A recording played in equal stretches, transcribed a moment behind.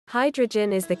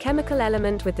Hydrogen is the chemical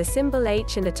element with the symbol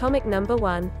H and atomic number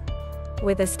 1.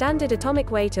 With a standard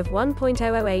atomic weight of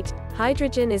 1.008,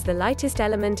 hydrogen is the lightest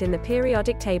element in the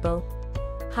periodic table.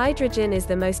 Hydrogen is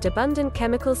the most abundant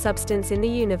chemical substance in the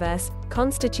universe,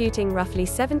 constituting roughly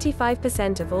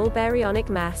 75% of all baryonic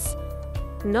mass.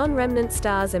 Non-remnant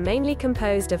stars are mainly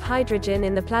composed of hydrogen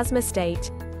in the plasma state.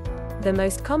 The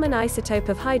most common isotope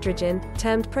of hydrogen,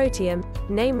 termed protium,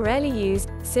 name rarely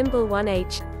used, symbol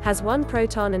 1H, has 1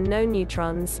 proton and no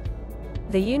neutrons.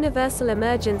 The universal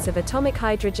emergence of atomic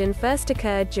hydrogen first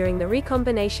occurred during the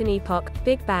recombination epoch,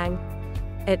 Big Bang.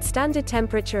 At standard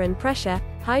temperature and pressure,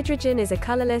 hydrogen is a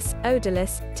colorless,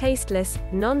 odorless, tasteless,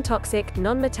 non-toxic,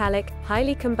 non-metallic,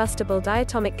 highly combustible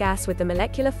diatomic gas with the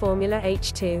molecular formula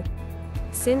H2.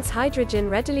 Since hydrogen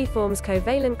readily forms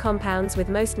covalent compounds with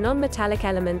most non-metallic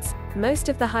elements, most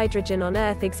of the hydrogen on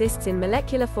Earth exists in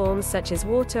molecular forms such as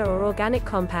water or organic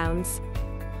compounds.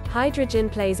 Hydrogen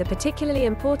plays a particularly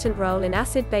important role in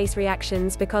acid-base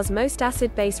reactions because most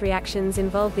acid-base reactions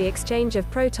involve the exchange of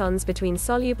protons between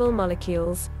soluble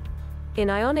molecules. In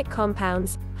ionic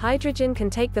compounds, hydrogen can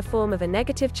take the form of a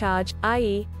negative charge,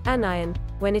 i.e., anion,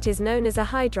 when it is known as a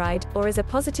hydride, or as a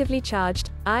positively charged,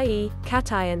 i.e.,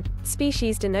 cation,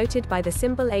 species denoted by the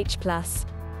symbol H+.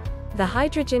 The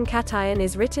hydrogen cation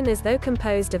is written as though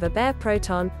composed of a bare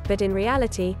proton, but in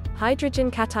reality, hydrogen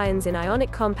cations in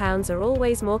ionic compounds are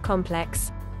always more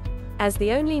complex. As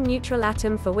the only neutral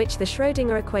atom for which the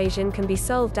Schrödinger equation can be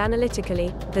solved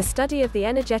analytically, the study of the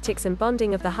energetics and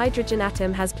bonding of the hydrogen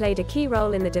atom has played a key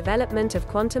role in the development of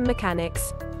quantum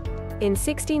mechanics. In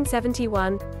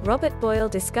 1671, Robert Boyle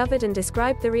discovered and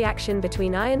described the reaction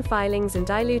between iron filings and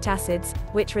dilute acids,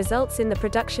 which results in the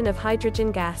production of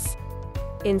hydrogen gas.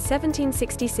 In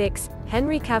 1766,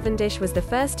 Henry Cavendish was the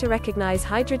first to recognize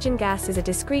hydrogen gas as a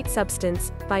discrete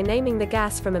substance, by naming the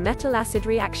gas from a metal-acid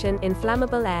reaction,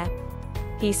 inflammable air.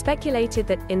 He speculated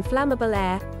that inflammable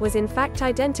air was in fact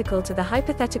identical to the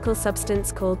hypothetical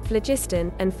substance called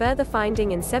phlogiston, and further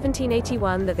finding in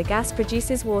 1781 that the gas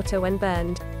produces water when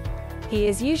burned. He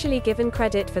is usually given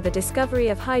credit for the discovery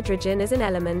of hydrogen as an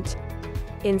element.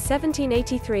 In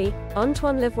 1783,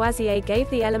 Antoine Lavoisier gave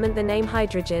the element the name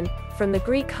hydrogen, from the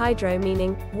Greek hydro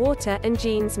meaning water and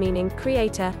genes meaning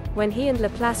creator, when he and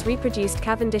Laplace reproduced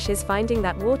Cavendish's finding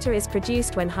that water is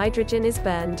produced when hydrogen is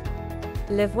burned.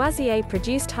 Lavoisier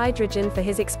produced hydrogen for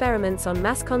his experiments on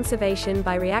mass conservation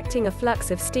by reacting a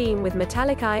flux of steam with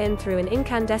metallic iron through an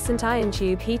incandescent iron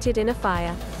tube heated in a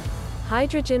fire.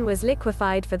 Hydrogen was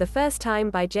liquefied for the first time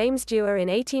by James Dewar in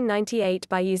 1898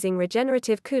 by using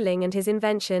regenerative cooling and his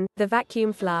invention, the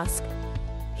vacuum flask.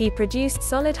 He produced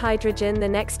solid hydrogen the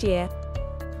next year.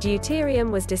 Deuterium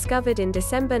was discovered in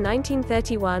December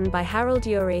 1931 by Harold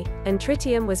Urey, and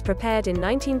tritium was prepared in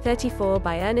 1934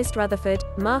 by Ernest Rutherford,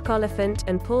 Mark Oliphant,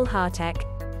 and Paul Hartek.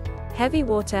 Heavy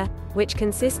water, which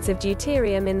consists of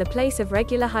deuterium in the place of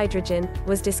regular hydrogen,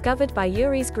 was discovered by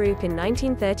Urey's group in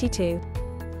 1932.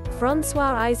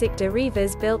 François-Isaac de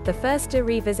Rivaz built the first de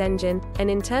Rivaz engine,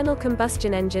 an internal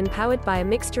combustion engine powered by a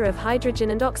mixture of hydrogen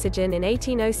and oxygen in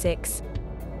 1806.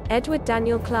 Edward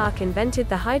Daniel Clark invented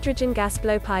the hydrogen gas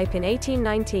blowpipe in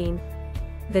 1819.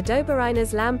 The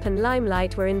Dobereiner's lamp and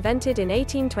limelight were invented in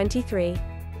 1823.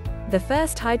 The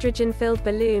first hydrogen-filled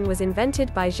balloon was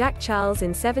invented by Jacques Charles in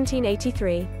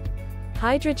 1783.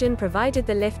 Hydrogen provided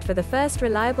the lift for the first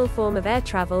reliable form of air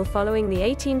travel following the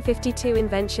 1852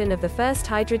 invention of the first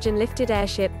hydrogen-lifted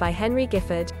airship by Henry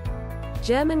Giffard.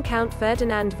 German Count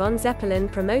Ferdinand von Zeppelin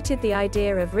promoted the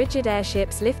idea of rigid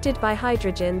airships lifted by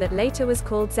hydrogen that later was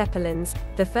called Zeppelins,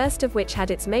 the first of which had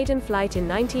its maiden flight in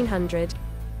 1900.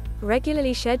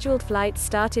 Regularly scheduled flights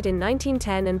started in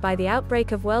 1910, and by the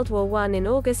outbreak of World War I in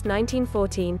August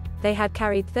 1914, they had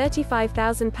carried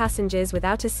 35,000 passengers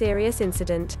without a serious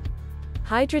incident.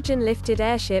 Hydrogen-lifted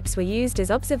airships were used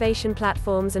as observation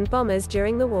platforms and bombers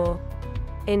during the war.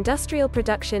 Industrial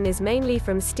production is mainly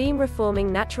from steam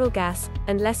reforming natural gas,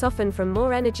 and less often from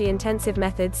more energy-intensive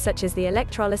methods such as the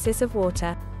electrolysis of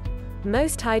water.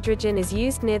 Most hydrogen is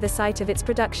used near the site of its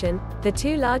production, the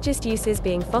two largest uses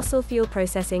being fossil fuel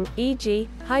processing, e.g.,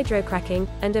 hydrocracking,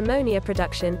 and ammonia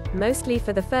production, mostly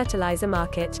for the fertilizer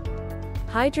market.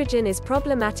 Hydrogen is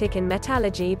problematic in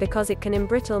metallurgy because it can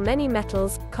embrittle many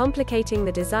metals, complicating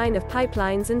the design of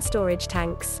pipelines and storage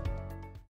tanks.